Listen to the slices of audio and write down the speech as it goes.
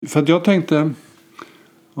För att jag tänkte,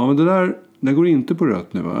 ja men det går inte på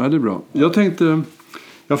rött nu va? Ja, det är bra.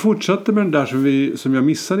 Jag fortsatte med den där som jag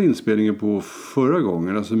missade inspelningen på förra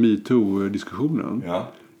gången, alltså metoo-diskussionen.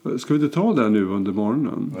 Ja. Ska vi inte ta det nu under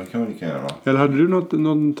morgonen? Det kan vi lika göra. Eller hade du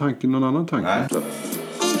någon annan tanke? Nej.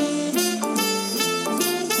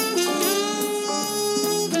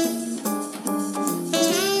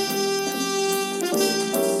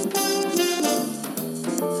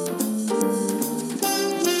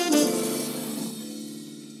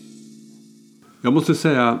 Jag måste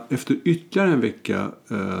säga, efter ytterligare en vecka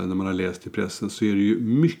när man har läst i pressen så är det ju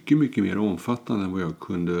mycket, mycket mer omfattande än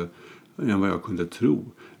vad jag kunde tro.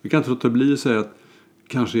 Vi kan inte låta bli att säga att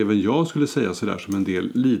kanske även jag skulle säga sådär som en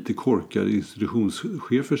del lite korkade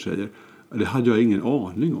institutionschefer säger. Det hade jag ingen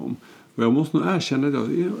aning om. Och jag måste nog erkänna att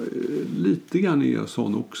jag lite grann är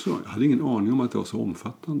sån också. Jag hade ingen aning om att det var så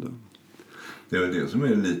omfattande. Det är väl det som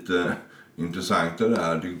är lite intressant det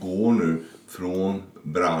här. Det går nu från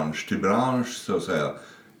bransch till bransch så att säga.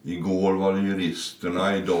 Igår var det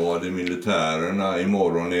juristerna, idag är det militärerna,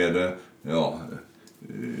 imorgon är det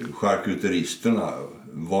charkuteristerna,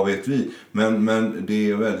 vad vet vi. Men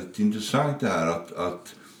det är väldigt intressant det här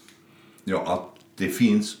att det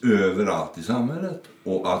finns överallt i samhället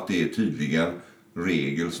och att det är tydligen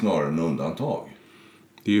regel snarare än undantag.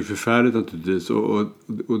 Det är ju förfärligt naturligtvis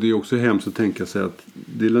och det är också hemskt att tänka sig att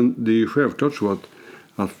det är ju självklart så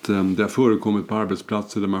att det har förekommit på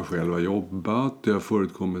arbetsplatser där man själv har jobbat. Det har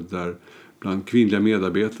förekommit där bland kvinnliga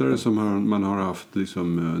medarbetare som man har haft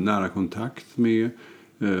liksom nära kontakt med.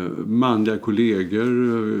 Manliga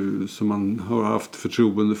kollegor som man har haft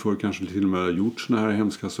förtroende för, kanske till och med har gjort såna här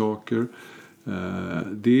hemska saker.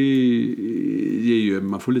 Det ger ju,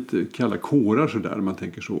 man får lite kalla kårar så där när man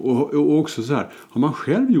tänker så. Och också så här, har man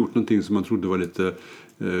själv gjort någonting som man trodde var lite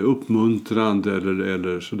uppmuntrande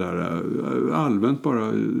eller sådär allmänt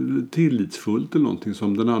bara tillitsfullt eller någonting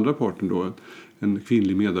som den andra parten då, en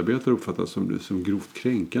kvinnlig medarbetare uppfattar som grovt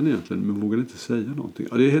kränkande egentligen, men vågar inte säga någonting.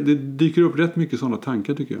 Ja, det dyker upp rätt mycket sådana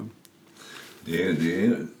tankar tycker jag. Det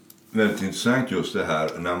är väldigt intressant just det här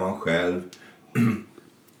när man själv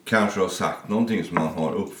kanske har sagt någonting som man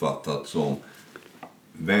har uppfattat som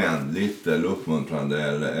vänligt eller uppmuntrande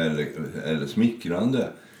eller smickrande.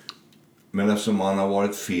 Men eftersom man har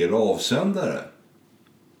varit fel avsändare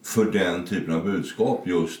för den typen av budskap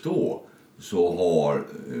just då, så har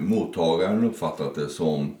mottagaren uppfattat det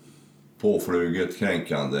som påfluget,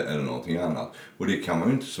 kränkande eller någonting annat. Och det kan man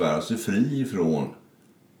ju inte svära sig fri ifrån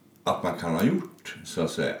att man kan ha gjort, så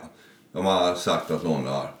att säga. De har sagt att någon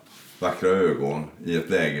har vackra ögon i ett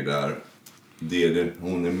läge där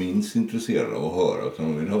hon är minst intresserad av att höra, utan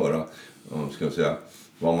hon vill höra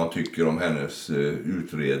vad man tycker om hennes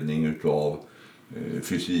utredning utav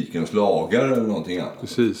fysikens lagar eller någonting annat.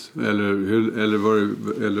 Precis,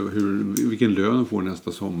 vilken lön hon får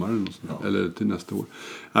nästa sommar eller till nästa år.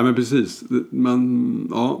 Ja, men precis.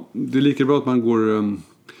 Det är lika bra att man går.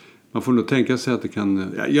 Man får nog tänka sig att det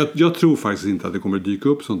kan. Jag tror faktiskt inte att det kommer att dyka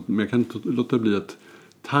upp sånt, men jag kan inte låta bli att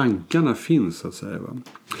tankarna finns så att säga. Va?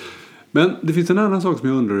 Men det finns en annan sak som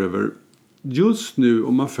jag undrar över. Just nu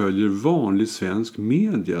om man följer vanlig svensk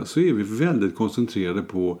media så är vi väldigt koncentrerade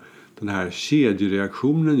på den här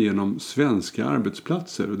kedjereaktionen genom svenska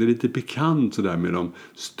arbetsplatser. Och det är lite pikant sådär med de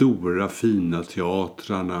stora fina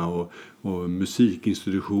teatrarna och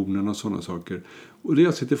musikinstitutionerna och sådana saker. Och det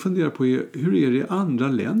jag sitter och funderar på är, hur är det i andra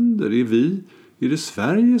länder? Är det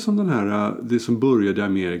Sverige som det som började i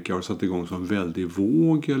Amerika har satt igång som väldig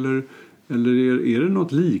våg? Eller är det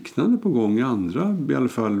något liknande på gång i andra, i alla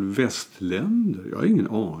fall västländer? Jag har ingen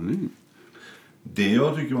aning. Det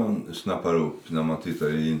jag tycker man snappar upp när man tittar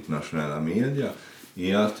i internationella media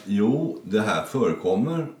är att det här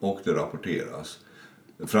förekommer och det rapporteras.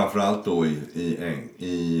 Framförallt då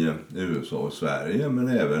i USA och Sverige, men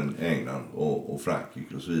även England och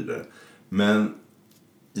Frankrike och så vidare. Men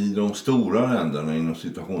i de stora länderna inom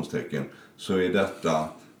citationstecken så är detta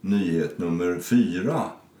nyhet nummer 4.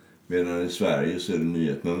 Medan i Sverige så är det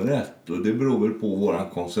nyhet nummer 1. Och det beror väl på våran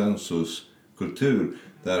konsensuskultur.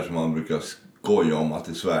 Där som man brukar skoja om att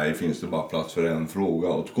i Sverige finns det bara plats för en fråga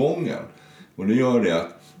åt gången. Och det gör det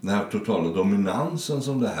att den här totala dominansen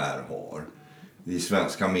som det här har i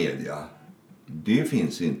svenska media, det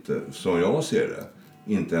finns inte, som jag ser det,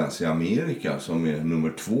 inte ens i Amerika som är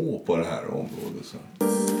nummer 2 på det här området.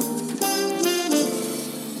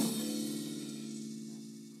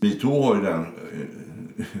 metoo har ju den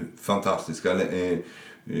fantastiska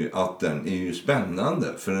att den är ju spännande,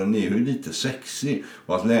 för den är ju lite sexig,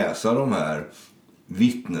 och att läsa de här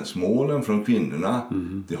vittnesmålen från kvinnorna,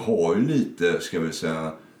 det har ju lite, ska vi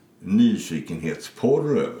säga,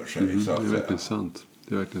 nyfikenhetsporr över sig. Det är verkligen sant.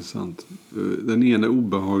 Det är verkligen sant. Den ena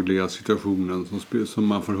obehagliga situationen som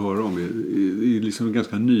man får höra om är liksom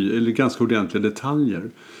ganska ordentliga detaljer.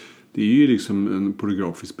 Det är ju liksom en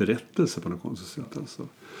pornografisk berättelse på något konstigt sätt. Alltså.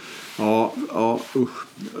 Ja, usch.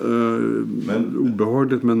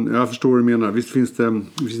 Obehagligt, men jag förstår vad du menar. Visst finns det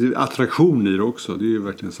attraktion i det också. Det är ju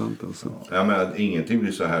verkligen sant. Alltså. Ja, men ingenting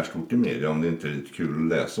blir så här stort i media om det inte är lite kul att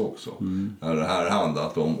läsa också. När det här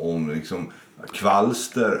handlat om liksom,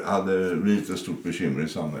 kvalster hade blivit ett stort bekymmer i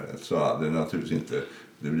samhället, så hade det naturligtvis inte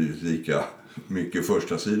blivit lika mycket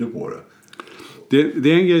första sidor på det.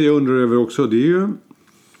 Det är en grej jag undrar över också.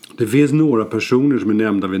 Det finns några personer som är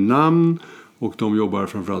nämnda vid namn. Och de jobbar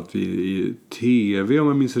framförallt i tv om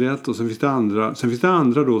jag minns rätt. Och sen finns det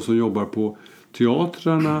andra då som jobbar på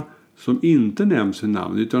teatrarna som inte nämns i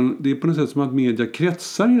namn. Utan det är på något sätt som att media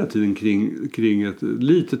kretsar hela tiden kring ett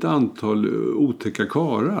litet antal otäcka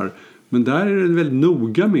karar. Men där är det väldigt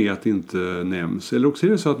noga med att det inte nämns. Eller också är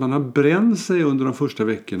det så att man har bränt sig under de första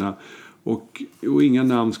veckorna. Och inga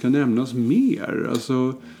namn ska nämnas mer.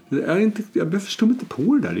 Alltså, jag förstår inte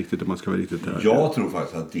på det där riktigt om man ska vara riktigt där. Jag tror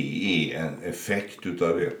faktiskt att det är en effekt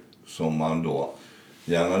utav det som man då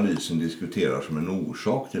i analysen diskuterar som en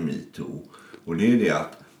orsak till metoo. Och det är det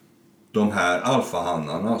att de här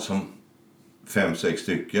alfahannarna som 5-6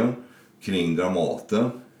 stycken kring Dramaten,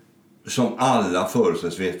 som alla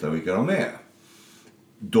förutsätts veta vilka de är.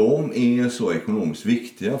 De är så ekonomiskt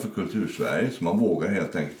viktiga för kultursverige så man vågar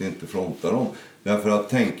helt enkelt inte fronta dem. Därför att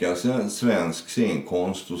tänka sig svensk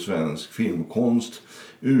scenkonst och svensk filmkonst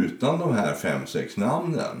utan de här 5-6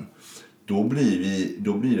 namnen, då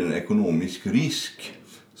blir det en ekonomisk risk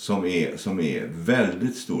som är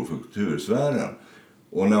väldigt stor för kultursfären.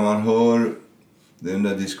 Och när man hör den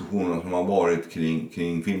där diskussionen som har varit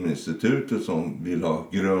kring Filminstitutet som vill ha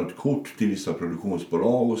grönt kort till vissa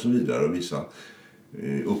produktionsbolag och så vidare och vissa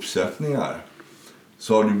uppsättningar,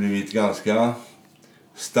 så har det blivit ganska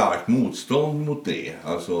starkt motstånd mot det.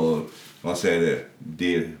 Alltså man säger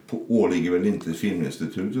det åligger väl inte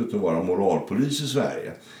Filminstitutet att vara moralpolis i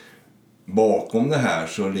Sverige. Bakom det här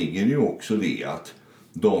så ligger det ju också det att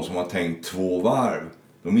de som har tänkt 2 varv,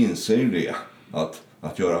 de inser ju det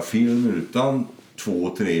att göra film utan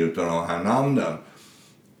 2-3 utan de här namnen,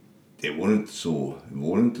 det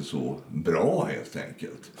vore inte så bra helt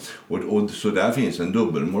enkelt. Och så där finns en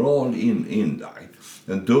dubbelmoral inlagd.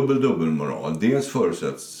 En dubbelmoral. Dels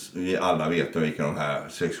förutsätts vi alla veta vilka de här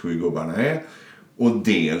 6-7 gubbarna är. Och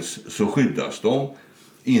dels så skyddas de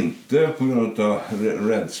inte på grund av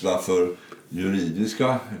rädsla för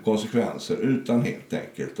juridiska konsekvenser utan helt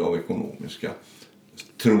enkelt av ekonomiska,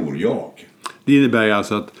 tror jag. Det innebär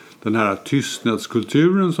alltså att den här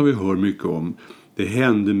tystnadskulturen som vi hör mycket om, det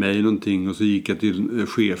hände mig någonting och så gick jag till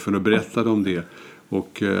chefen och berättade om det.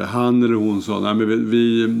 Och han eller hon sa, nej men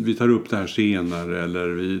vi tar upp det här senare, eller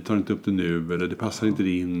vi tar inte upp det nu, eller det passar inte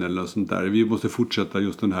in eller sånt där. Vi måste fortsätta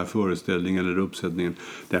just den här föreställningen eller uppsättningen.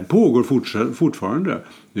 Den pågår fortfarande.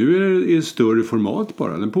 Nu är det större format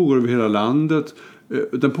bara. Den pågår över hela landet.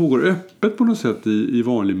 Den pågår öppet på något sätt i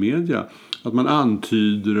vanlig media. Att man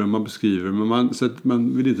antyder och man beskriver, men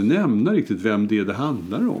man vill inte nämna riktigt vem det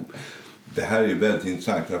handlar om. Det här är ju väldigt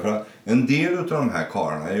intressant, för att en del av de här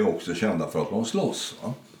karlarna är ju också kända för att de slåss.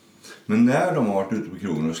 Va? Men när de har varit ute på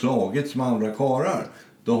krogen och slagits med andra karar,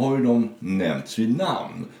 då har ju de nämnts vid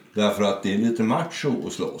namn. Därför att det är lite macho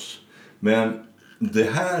att slåss. Men det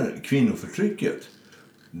här kvinnoförtrycket,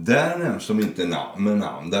 där nämns de inte med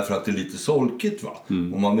namn. Därför att det är lite solkigt, va?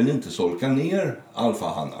 Och man vill inte solka ner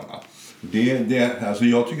alfahannarna. Alltså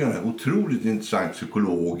jag tycker det är en otroligt intressant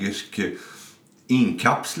psykologisk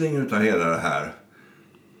inkapsling utav hela det här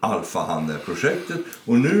alfahandelprojektet.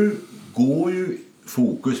 Och nu går ju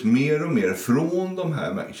fokus mer och mer från de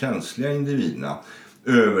här känsliga individerna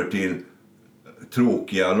över till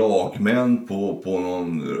tråkiga lagmän på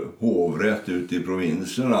någon hovrätt ute i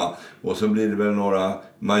provinserna. Och så blir det väl några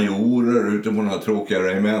majorer ute på några tråkiga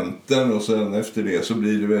regementen. Och sen efter det så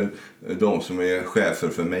blir det väl de som är chefer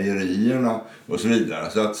för mejerierna och så vidare.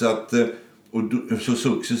 Så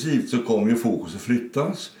successivt så kommer ju fokus att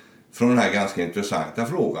flyttas från den här ganska intressanta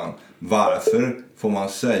frågan. Varför får man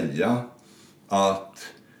säga att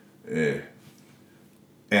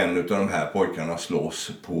en av de här pojkarna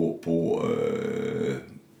slåss på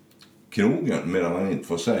krogen, medan man inte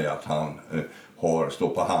får säga att han har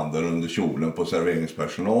stoppat handen under kjolen på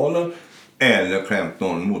serveringspersonalen eller klämt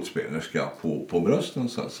någon motspelerska på brösten,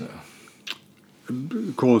 så att säga.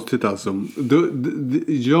 Konstigt alltså.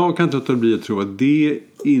 Jag kan inte låta bli att tro att det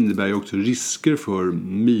innebär ju också risker för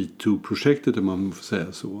metoo-projektet, om man får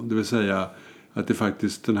säga så. Det vill säga att det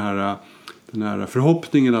faktiskt den den här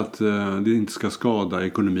förhoppningen att det inte ska skada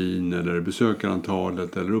ekonomin eller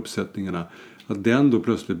besökarantalet eller uppsättningarna, att den då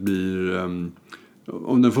plötsligt blir,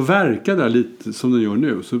 om den får verka där lite som den gör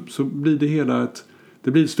nu, så blir det hela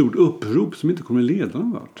det blir ett stort upprop som inte kommer leda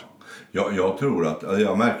någon vart. Jag tror att,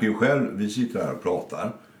 jag märker ju själv, vi sitter här och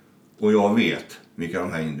pratar och jag vet vilka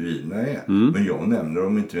de här individerna är. Men jag nämner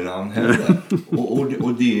dem inte vid namn heller.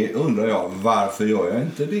 och det undrar jag, varför gör jag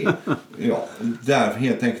inte det? Ja,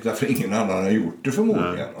 helt enkelt därför ingen annan har gjort det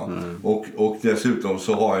förmodligen. Och dessutom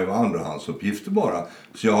så har jag andrahandsuppgifter bara.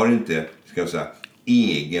 Så jag har inte, ska jag säga,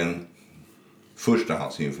 egen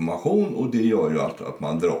förstahandsinformation, och det gör ju att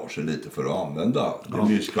man drar sig lite för att använda. Det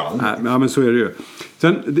blir skvallrigt. Ja, men så är det ju.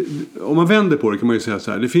 Sen, om man vänder på det kan man ju säga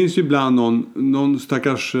så här. Det finns ju ibland någon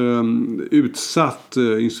stackars utsatt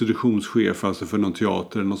institutionschef, alltså för någon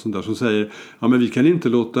teater eller något sånt där, som säger, ja men vi kan inte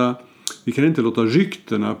låta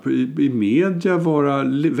ryktena i media vara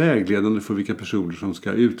vägledande för vilka personer som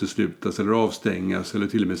ska uteslutas eller avstängas eller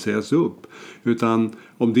till och med sägas upp. Utan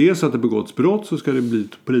om det är så att det begåtts brott, så ska det bli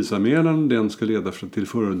polisanmälan, den ska leda till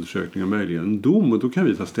förundersökning och möjligen en dom, och då kan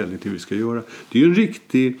vi ta ställning till hur vi ska göra. Det är ju en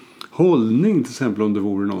riktig hållning, till exempel om det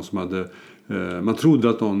vore någon som hade man trodde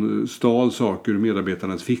att någon stal saker ur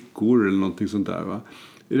medarbetarnas fickor eller någonting sånt där, va?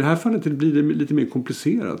 I det här fallet blir det lite mer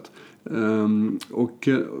komplicerat. Och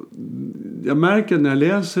jag märker när jag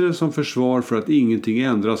läser det som försvar för att ingenting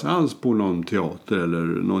ändras alls på någon teater eller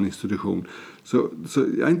någon institution, så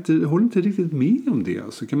jag håller inte riktigt med om det.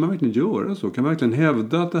 Alltså, kan man verkligen göra så? Kan man verkligen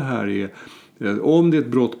hävda att det här är, om det är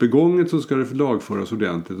ett brott begånget, så ska det lagföras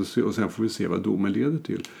ordentligt och sen får vi se vad domen leder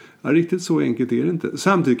till? Ja, riktigt så enkelt är det inte.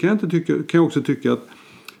 Samtidigt kan jag också tycka att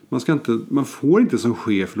man får inte som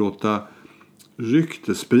chef låta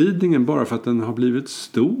ryktespridningen, bara för att den har blivit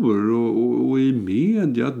stor och i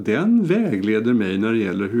media, att den vägleder mig när det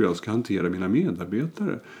gäller hur jag ska hantera mina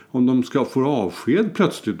medarbetare. Om de ska få avsked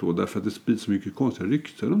plötsligt då, därför att det sprids så mycket konstiga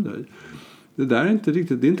rykten om dig. Det där är inte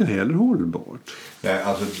riktigt, det är inte heller hållbart. Nej,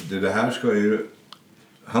 alltså det här ska ju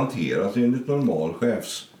hanteras enligt normal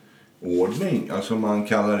chefsordning. Alltså man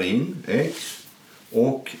kallar in X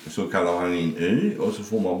och så kallar han in Y, och så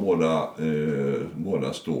får man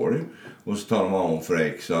båda story. Och så talar man om för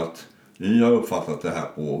X att Y har uppfattat det här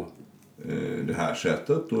på det här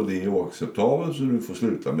sättet och det är oacceptabelt, så du får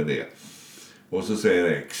sluta med det. Och så säger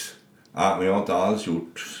X, men jag har inte alls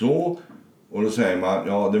gjort så. Och då säger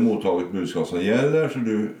man, det är mottaget budskap som gäller, så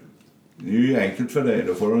det är ju enkelt för dig.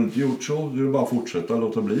 Då får du inte gjort så, du bara fortsätta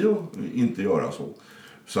låta bli och inte göra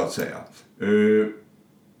så att säga.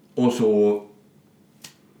 Och så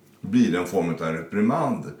blir det en form av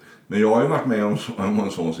reprimand. Men jag har ju varit med om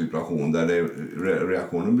en sån situation där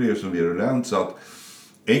reaktionen blev så virulent så att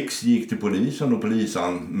X gick till polisen och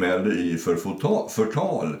polisanmälde Y för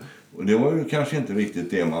förtal. Och det var ju kanske inte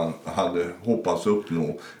riktigt det man hade hoppats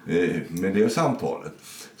uppnå med det samtalet.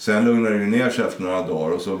 Sen lugnade det ner sig efter några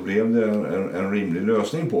dagar och så blev det en rimlig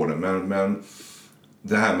lösning på det. Men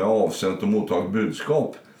det här med avsänt och mottaget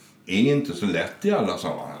budskap är inte så lätt i alla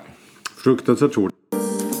sammanhang. Fruktansvärt svårt.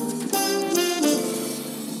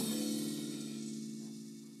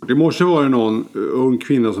 Det måste vara någon ung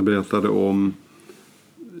kvinna som berättade om...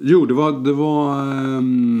 Jo, det var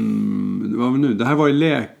nu. Det här var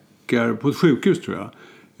läkare på ett sjukhus, tror jag.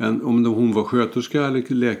 Om hon var sköterska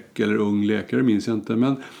eller ung läkare, minns jag inte.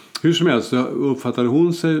 Men hur som helst så uppfattade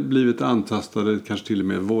hon sig blivit antastad, kanske till och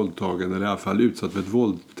med våldtagen, eller i alla fall utsatt för ett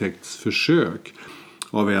våldtäktsförsök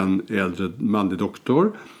av en äldre manlig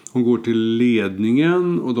doktor. Hon går till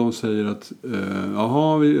ledningen och de säger att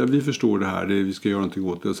vi förstår det här, vi ska göra någonting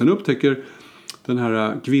åt det. Och sen upptäcker den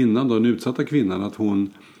här kvinnan, den utsatta kvinnan, att hon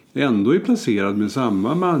ändå är placerad med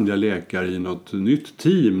samma manliga läkare i något nytt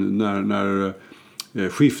team när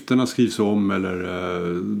skifterna skrivs om eller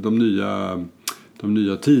de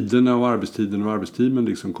nya tiderna och arbetstiden och arbetsteamen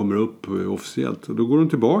liksom kommer upp officiellt. Och då går de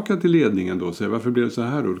tillbaka till ledningen då och säger, varför blev det så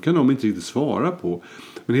här då? Det kan de inte riktigt svara på.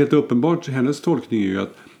 Men helt uppenbart, hennes tolkning är ju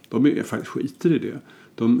att de faktiskt skiter i det.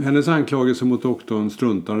 Hennes anklagelse mot doktorn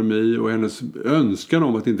struntar de i, och hennes önskan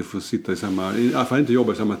om att inte få sitta i alla fall inte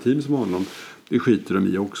jobba i samma team som honom, det skiter de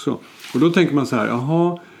i också. Och då tänker man så här,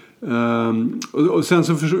 och sen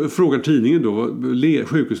så frågar tidningen då,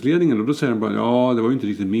 sjukhusledningen, och då säger de bara, det var ju inte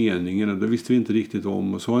riktigt meningen, och det visste vi inte riktigt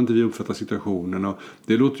om, och så har inte vi uppfattat situationen, och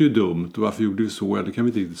det låter ju dumt, och varför gjorde vi så? Ja, det kan vi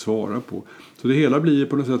inte riktigt svara på. Så det hela blir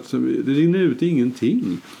på något sätt, det rinner ut i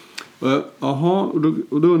ingenting. Och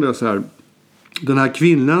då undrar jag så här, den här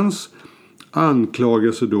kvinnans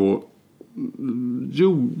anklagelse då,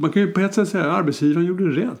 man kan ju på ett sätt säga att arbetsgivaren gjorde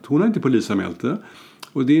rätt. Hon har inte polisanmält det.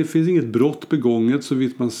 Och det finns inget brott begånget så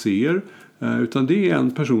vitt man ser. Utan det är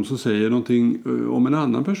en person som säger någonting om en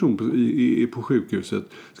annan person på sjukhuset.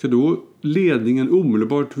 Ska då ledningen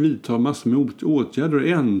omedelbart vidta massor med åtgärder och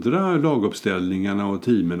ändra laguppställningarna och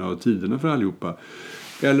teamen och tiderna för allihopa?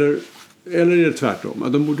 Eller är det tvärtom?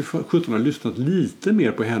 Att de borde 17 ha lyssnat lite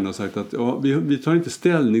mer på henne och sagt att vi tar inte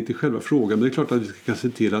ställning till själva frågan. Men det är klart att vi kan se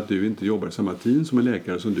till att du inte jobbar i samma team som en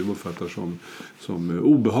läkare som du uppfattar som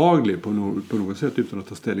obehaglig på något sätt utan att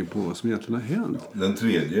ta ställning på vad som egentligen har hänt. Den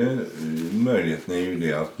tredje möjligheten är ju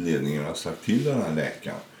det att ledningen har sagt till den här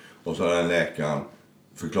läkaren. Och så har den läkaren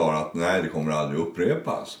förklarat att nej, det kommer aldrig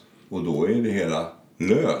upprepas. Och då är det hela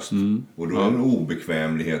löst. Och då är det en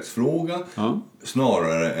obekvämlighetsfråga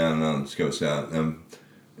snarare än en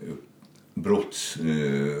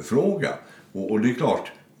brottsfråga. Och det är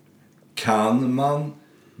klart, kan man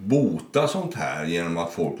bota sånt här genom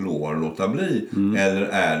att folk lovar att låta bli? Eller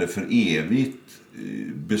är det för evigt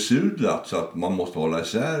besudlat så att man måste hålla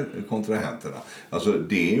isär kontrahenterna? Alltså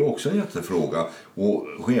det är också en jättefråga. Och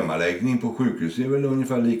schemaläggning på sjukhus är väl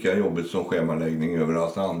ungefär lika jobbigt som schemaläggning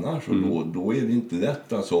överallt annars. Och då är det inte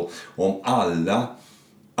lätt alltså, om alla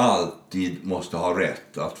alltid måste ha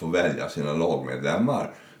rätt att få välja sina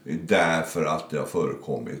lagmedlemmar därför att det har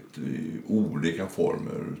förekommit olika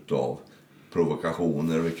former av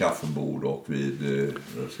provokationer vid kaffebord och vid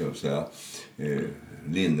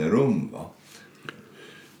linnerum, va?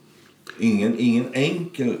 Ingen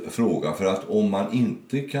enkel fråga, för att om man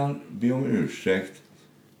inte kan be om ursäkt,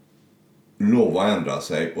 lova att ändra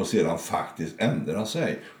sig och sedan faktiskt ändra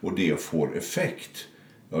sig och det får effekt,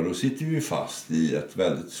 då sitter vi fast i ett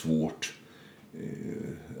väldigt svårt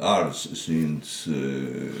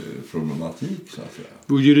arvssynsproblematik så att säga.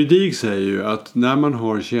 Och juridik säger ju att när man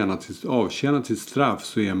har avtjänat sitt straff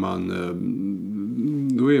så är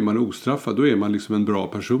man ostraffad. Då är man liksom en bra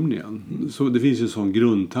person igen. Så det finns en sån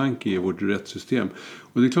grundtanke i vårt rättssystem.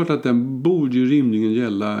 Och det är klart att den borde ju rimligen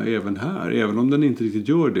gälla även här. Även om den inte riktigt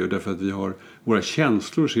gör det. Därför att våra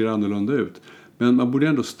känslor ser annorlunda ut. Men man borde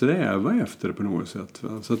ändå sträva efter det på något sätt.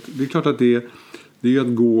 Va? Så att det är klart att det är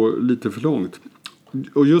att gå lite för långt.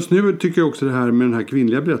 Och just nu tycker jag också det här med den här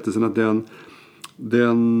kvinnliga berättelsen att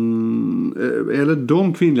eller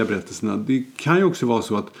de kvinnliga berättelserna, det kan ju också vara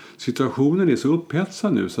så att situationen är så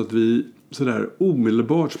upphetsad nu så att vi sådär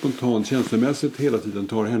omedelbart, spontant, känslomässigt hela tiden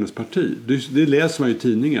tar hennes parti. Det läser man ju i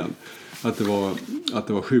tidningen att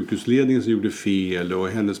det var sjukhusledningen som gjorde fel och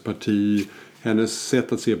hennes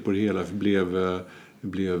sätt att se på det hela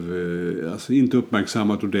blev alltså inte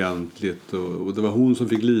uppmärksammat ordentligt och det var hon som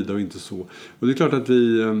fick lida och inte så. Och det är klart att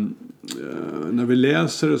vi när vi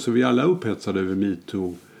läser det så är vi alla upphetsade över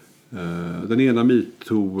metoo. Den ena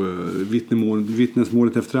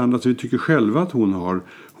vittnesmålet efter andra, så vi tycker själva att hon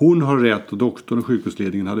har rätt och doktorn och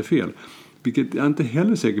sjukhusledningen hade fel. Vilket jag inte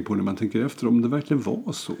heller säker på när man tänker efter om det verkligen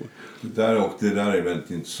var så. Det där är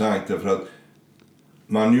väldigt intressant därför att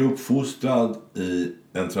man är ju uppfostrad i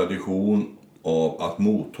en tradition av att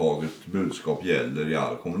mottaget budskap gäller i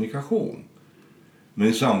all kommunikation. Men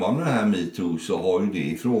i samband med det här metoo så har ju det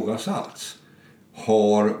ifrågasatts.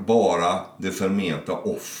 Har bara det förmenta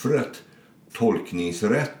offret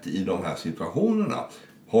tolkningsrätt i de här situationerna?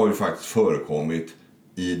 Har ju faktiskt förekommit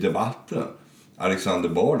i debatten. Alexander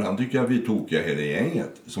Bard, han tycker att vi är tokiga hela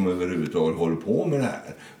gänget som överhuvudtaget håller på med det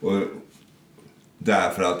här. Och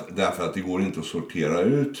därför att det går inte att sortera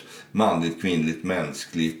ut manligt, kvinnligt,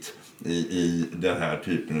 mänskligt i den här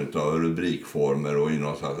typen av rubrikformer och i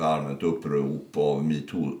något slags allmänt upprop av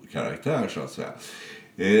metoo-karaktär så att säga.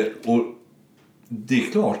 Och det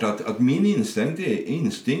är klart att min instinkt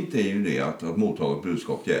är ju det att mottaget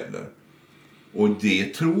budskap gäller. Och det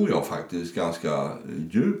tror jag faktiskt ganska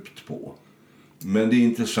djupt på. Men det är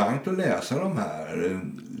intressant att läsa de här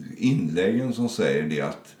inläggen som säger det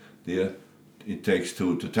att it takes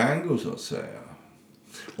two to tango så att säga.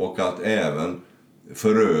 Och att även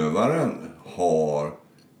förövaren har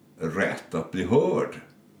rätt att bli hörd.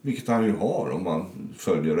 Vilket han ju har om man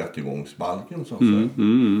följer rättegångsbalken så att säga.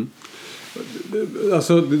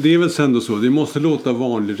 Alltså det är väl sen då så. Det måste låta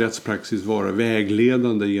vanlig rättspraxis vara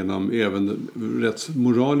vägledande genom även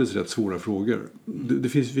moraliskt rätt svåra frågor.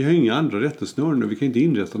 Vi har inga andra rättesnören nu. Vi kan inte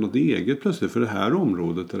inrätta något eget plötsligt för det här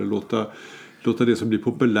området. Eller låta det som blir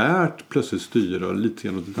populärt plötsligt styra lite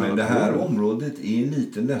grann åt ett annat. Men det här området är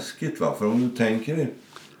lite läskigt va? För om du tänker dig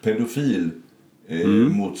pedofil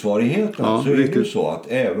motsvarigheten så är det ju så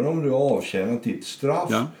att även om du har avtjänat ditt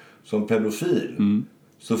straff som pedofil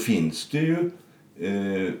så finns det ju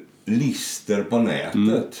lister på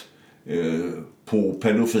nätet på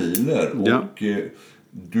pedofiler och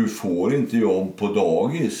du får inte jobb på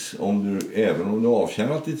dagis även om du har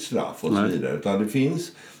avtjänat ditt straff och så vidare. Utan det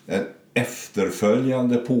finns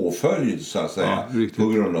efterföljande påföljd så att säga, på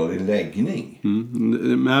grund av din läggning.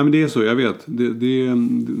 Nej, men det är så, jag vet. Det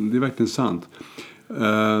är verkligen sant.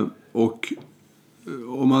 Och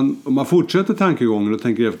om man fortsätter tankegången och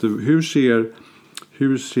tänker efter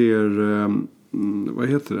hur ser vad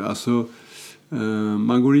heter det? Alltså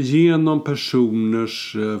man går igenom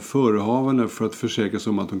personers förehavanden för att försäkra sig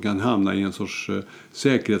om att de kan hamna i en sorts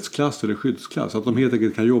säkerhetsklass eller skyddsklass. Att de helt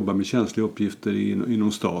enkelt kan jobba med känsliga uppgifter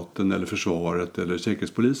inom staten eller försvaret eller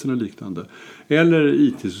säkerhetspolisen och liknande. Eller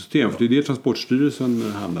IT-system, för det är det Transportstyrelsen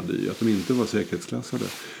hamnade i, att de inte var säkerhetsklassade.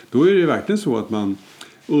 Då är det verkligen så att man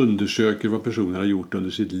undersöker vad personen har gjort under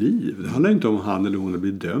sitt liv. Det handlar inte om han eller hon har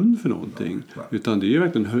blivit dömd för någonting. Utan det är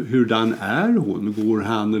verkligen hurdan är hon? Går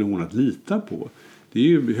han eller hon att lita på? Det är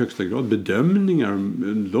ju i högsta grad bedömningar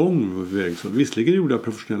en lång väg. Visserligen gjorda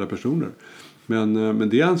professionella personer. Men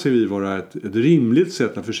det anser vi vara ett rimligt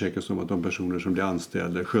sätt att försäkra sig om att de personer som blir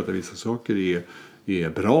anställda sköter vissa saker är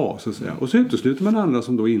bra. Så att säga. Och så utesluter man andra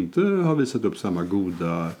som då inte har visat upp samma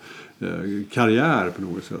goda karriär på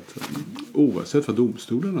något sätt, oavsett vad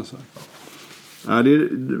domstolarna säger. Det är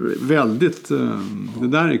väldigt, det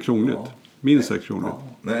där är krångligt, minst sagt krångligt.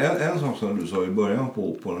 Men en sak som du sa i början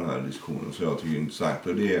på den här diskussionen som jag tycker är intressant,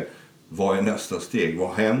 och det är, vad är nästa steg?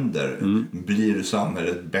 Vad händer? Blir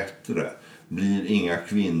samhället bättre? Blir inga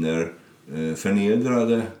kvinnor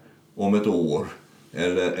förnedrade om ett år?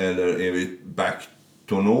 Eller är vi back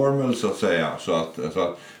to normal så att säga, så att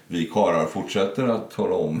vi karlar fortsätter att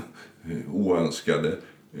tala om oönskade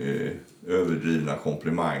överdrivna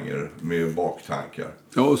komplimanger med baktankar.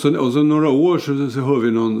 Ja, och så några år så hör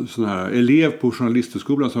vi någon sån här elev på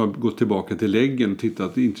journalisthögskolan som har gått tillbaka till läggen och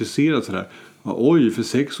tittat intresserat sådär. Oj, för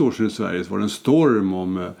 6 år sedan i Sverige var det en storm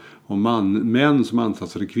om män som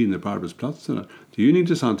anpassade kvinnor på arbetsplatserna. Det är ju en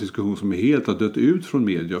intressant diskussion som är helt har dött ut från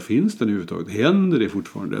media. Finns det överhuvudtaget? Händer det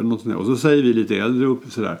fortfarande? Eller något sånt där. Och så säger vi lite äldre upp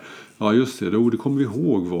sådär. Ja just det, det kommer vi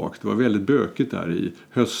ihåg vagt. Det var väldigt bökigt där i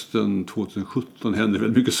hösten 2017. Hände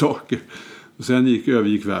väldigt mycket saker. Och sen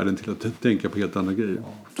övergick världen till att tänka på helt andra grejer.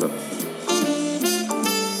 Så.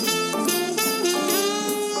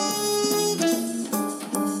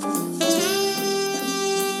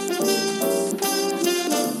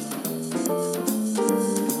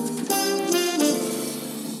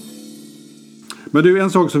 Men det är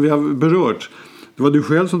en sak som vi har berört. Det var du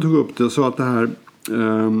själv som tog upp det. Så att det här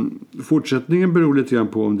fortsättningen beror lite grann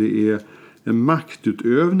på om det är en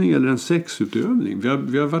maktutövning eller en sexutövning. Vi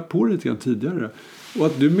har varit på det lite grann tidigare. Och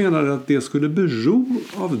att du menar att det skulle bero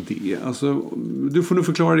av det. Alltså, du får nog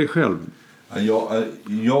förklara det själv.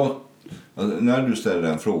 När du ställer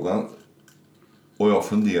den frågan och jag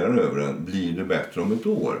funderar över den, blir det bättre om ett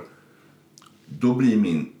år? Då blir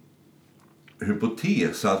min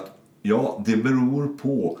hypotes att det beror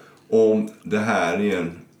på om det här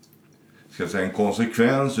är en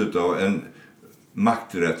konsekvens utav en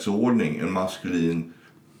makträttsordning, en maskulin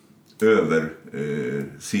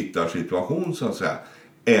översittarsituation så att säga,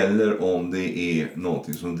 eller om det är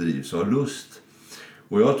någonting som drivs av lust.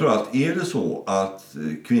 Och jag tror att är det så att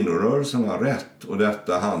kvinnorörelsen har rätt och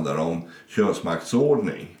detta handlar om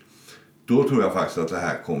könsmaktsordning, då tror jag faktiskt att det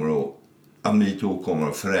här att metoo kommer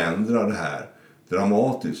att förändra det här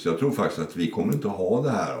dramatiskt. Jag tror faktiskt att vi kommer inte att ha det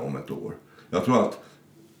här om ett år. Jag tror att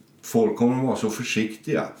folk kommer att vara så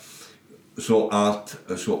försiktiga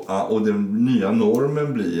och den nya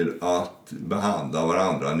normen blir att behandla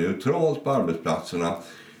varandra neutralt på arbetsplatserna.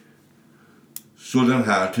 Så den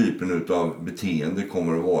här typen av beteende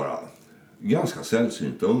kommer att vara ganska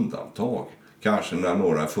sällsynta undantag. Kanske när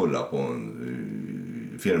några är fulla på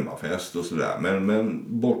en firmafest och sådär. Men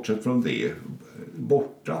bortsett från det,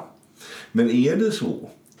 borta. Men är det så,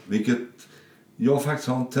 vilket jag faktiskt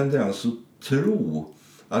har en tendens att tro,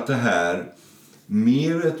 att det här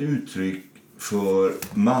mer ett uttryck för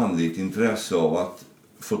manligt intresse av att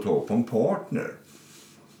få tag på en partner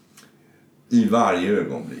i varje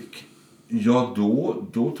ögonblick,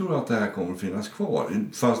 då tror jag att det här kommer att finnas kvar.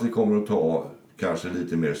 Fast det kommer att ta kanske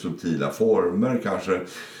lite mer subtila former, kanske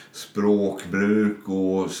språkbruk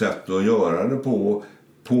och sätt att göra det på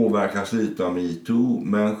påverkas lite av metoo,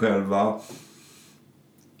 men själva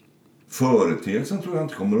företeelsen tror jag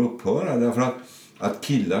inte kommer att upphöra, därför att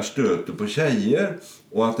killar stöter på tjejer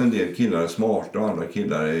och att en del killar är smarta och andra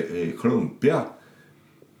killar är klumpiga,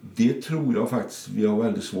 det tror jag faktiskt vi har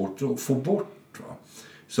väldigt svårt att få bort. Va?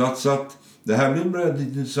 Så att det här blir ett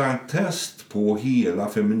intressant test på hela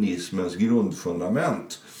feminismens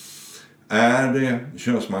grundfundament. Är det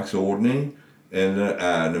könsmaktsordning eller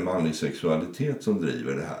är det manlig sexualitet som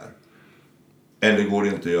driver det här? Eller går det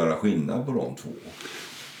inte att göra skillnad på de två?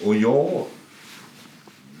 Och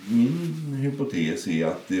min hypotes är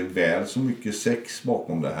att det är väl så mycket sex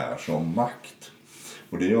bakom det här som makt.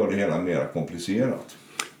 Och det gör det hela mer komplicerat.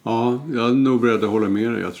 Ja, jag är nog beredd att hålla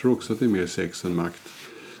med dig. Jag tror också att det är mer sex än makt.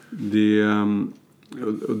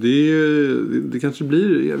 Det kanske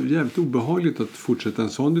blir jävligt obehagligt att fortsätta en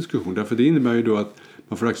sån diskussion. Därför det innebär ju då att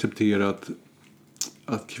man får acceptera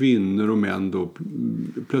att kvinnor och män då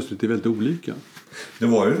plötsligt är väldigt olika. Det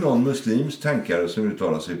var ju någon muslimsk tänkare som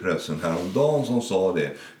uttalade sig i pressen häromdagen som sa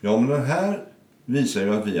det. Ja, men den här visar ju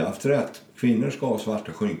att vi har haft rätt. Kvinnor ska ha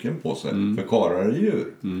svarta skynken på sig, för karlar är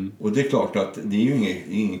djur. Och det är klart att det är ju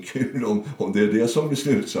inget kul om det är det som blir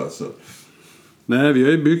slutsatsen. Nej, vi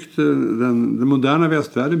har ju byggt, den moderna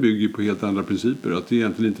västvärlden bygger på helt andra principer. Att det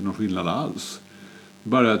egentligen inte är någon skillnad alls.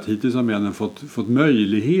 Bara att hittills har männen fått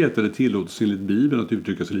möjlighet eller tillåtelse enligt Bibeln att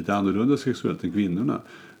uttrycka sig lite annorlunda sexuellt än kvinnorna.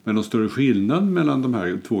 Men någon större skillnad mellan de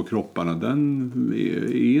här två kropparna,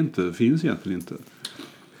 finns egentligen inte.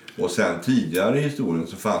 Och sen tidigare i historien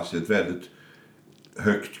så fanns det ett väldigt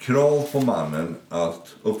högt krav på mannen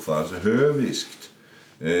att uppföra sig höviskt.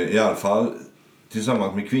 I alla fall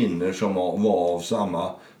tillsammans med kvinnor som var av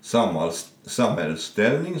samma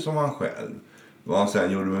samhällsställning som han själv. Vad han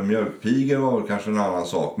sen gjorde med mjölkpigor var väl kanske en annan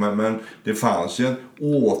sak. Men det fanns ju en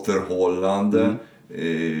återhållande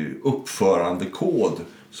uppförandekod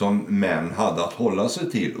som män hade att hålla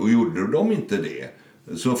sig till. Och gjorde de inte det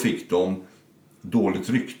så fick de dåligt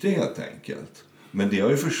rykte helt enkelt. Men det har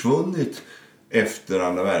ju försvunnit efter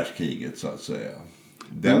andra världskriget så att säga.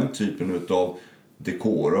 Den typen av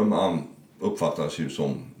dekorum uppfattas ju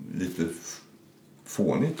som lite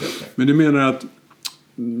fånigt. Men du menar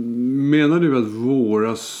du att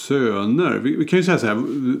våra söner, vi kan ju säga så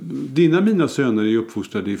här, mina söner är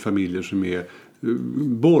uppfostrade i familjer som är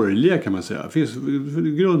borgerliga kan man säga. Det finns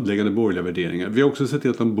grundläggande borgerliga värderingar. Vi har också sett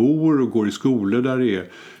att de bor och går i skolor där det är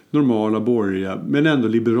normala borgerliga men ändå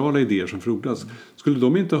liberala idéer som frodas. Skulle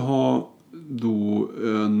de inte ha då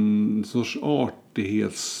en sorts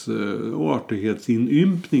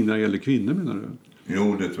artighetsympning när det gäller kvinnor, menar du?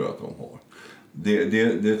 Jo, det tror jag att de har.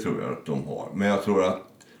 Det tror jag att de har. Men jag tror att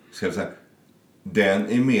den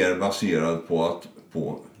är mer baserad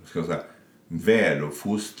på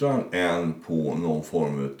väluppfostran än på någon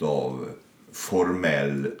form av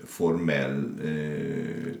formell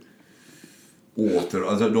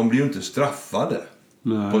alltså de blir ju inte straffade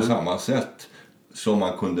på samma sätt som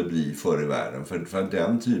man kunde bli förr i världen. För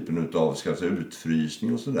den typen av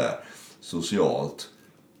utfrysning och sådär socialt,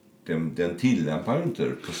 den tillämpar ju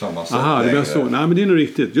inte på samma sätt. Aha, det är så. Nej, men det är nog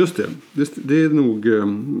riktigt. Just det. Det är nog,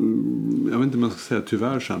 jag vet inte om man ska säga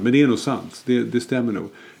tyvärr sant, men det är nog sant. Det stämmer nog.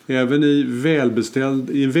 Även i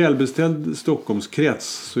en välbeställd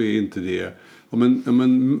Stockholmskrets så är inte det. Om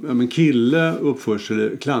en kille uppför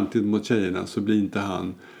sig klantigt mot tjejerna så blir inte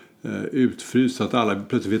han utfryst så att alla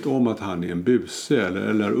plötsligt vet om att han är en buse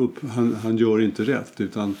eller han gör inte rätt,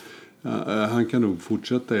 utan han kan nog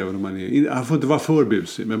fortsätta även om han får inte vara för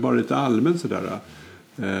busig, men bara lite allmänt sådär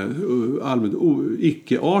allmänt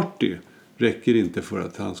icke-artig räcker inte för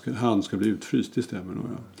att han ska bli utfryst, det stämmer nog.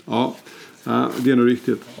 Ja, det är nog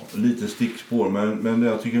riktigt. Lite stickspår, men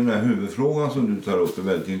jag tycker den här huvudfrågan som du tar upp är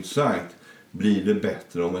väldigt intressant. Blir det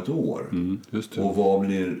bättre om ett år? Just det. Och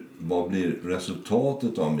vad blir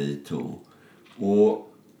resultatet av metoo?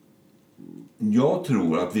 Och jag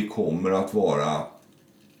tror att vi kommer att vara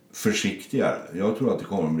försiktigare. Jag tror att det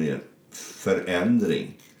kommer att bli en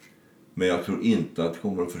förändring. Men jag tror inte att det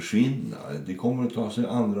kommer att försvinna. Det kommer att ta sig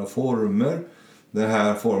andra former. Den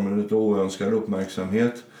här formen av oönskad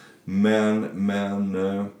uppmärksamhet. Men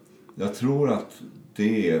jag tror att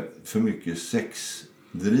det är för mycket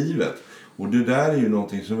sexdrivet. Och det där är ju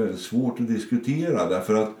någonting som är väldigt svårt att diskutera.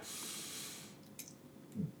 Därför att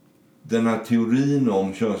den här teorin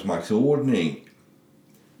om könsmaktsordning,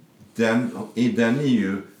 den är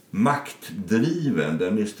ju maktdriven,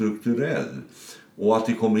 den är strukturell. Och att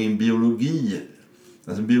det kommer in biologi.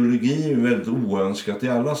 Alltså biologi är ju väldigt oönskat i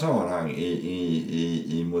alla sammanhang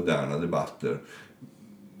i moderna debatter.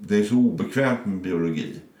 Det är så obekvämt med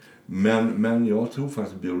biologi. Men jag tror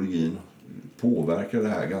faktiskt att biologin påverkar det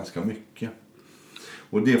här ganska mycket.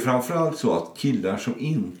 Och det är framförallt så att killar som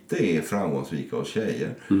inte är framgångsrika hos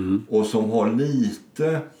tjejer och som har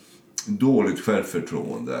lite dåligt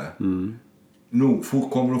självförtroende nog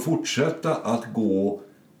kommer att fortsätta att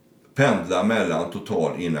pendla mellan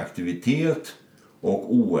total inaktivitet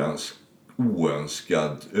och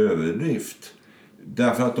oönskad överdrift.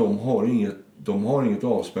 Därför att de har inget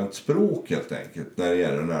avspänt språk helt enkelt när det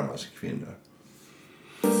gäller närmast kvinnor.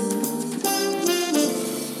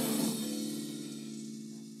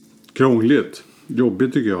 Krångligt.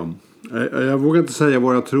 Jobbigt tycker jag. Jag vågar inte säga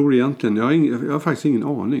vad jag tror egentligen. Jag har faktiskt ingen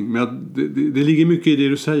aning. Men det ligger mycket i det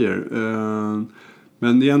du säger.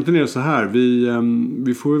 Men egentligen är det så här.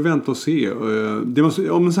 Vi får väl vänta och se.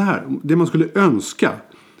 Det man skulle önska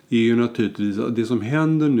är ju naturligtvis att det som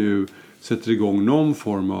händer nu sätter igång någon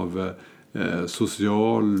form av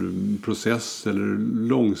social process eller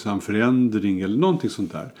långsam förändring eller någonting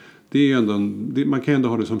sånt där. Det är ändå man kan ändå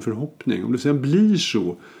ha det som förhoppning. Om det sen blir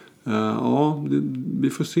så, vi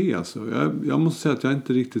får se alltså. Jag måste säga att jag är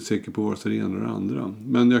inte riktigt säker på vare sig det ena eller det andra.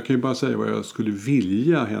 Men jag kan ju bara säga vad jag skulle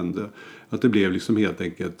vilja hända. Att det blev liksom helt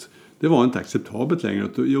enkelt, det var inte acceptabelt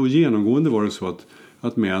längre. Och genomgående var det så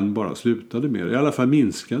att män bara slutade med det. I alla fall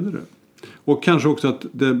minskade det. Och kanske också att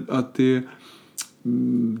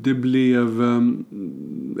det blev,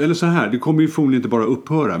 eller så här, det kommer ju förmodligen inte bara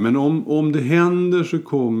upphöra, men om det händer så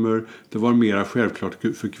kommer det vara mer självklart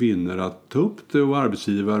för kvinnor att ta upp det, och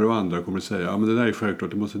arbetsgivare och andra kommer att säga, ja men det där är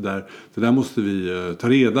självklart, det där måste vi ta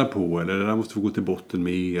reda på, eller det där måste vi gå till botten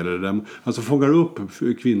med, eller det där, alltså fångar upp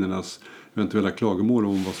kvinnornas eventuella klagomål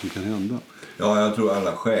om vad som kan hända. Ja, jag tror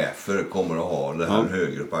alla chefer kommer att ha det här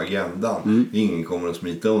högre på agendan. Ingen kommer att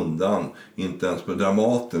smita undan, inte ens på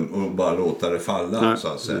Dramaten, och bara låta det falla. Så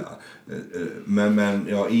att säga. Men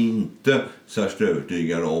jag är inte särskilt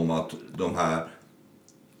övertygad om att de här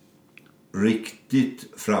riktigt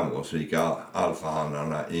framgångsrika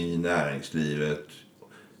alfahandlarna i näringslivet,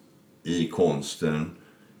 i konsten,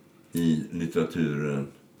 i litteraturen,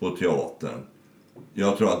 på teatern,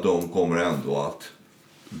 jag tror att de kommer ändå att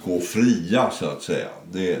gå fria, så att säga.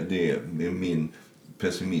 Det är min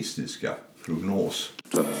pessimistiska prognos.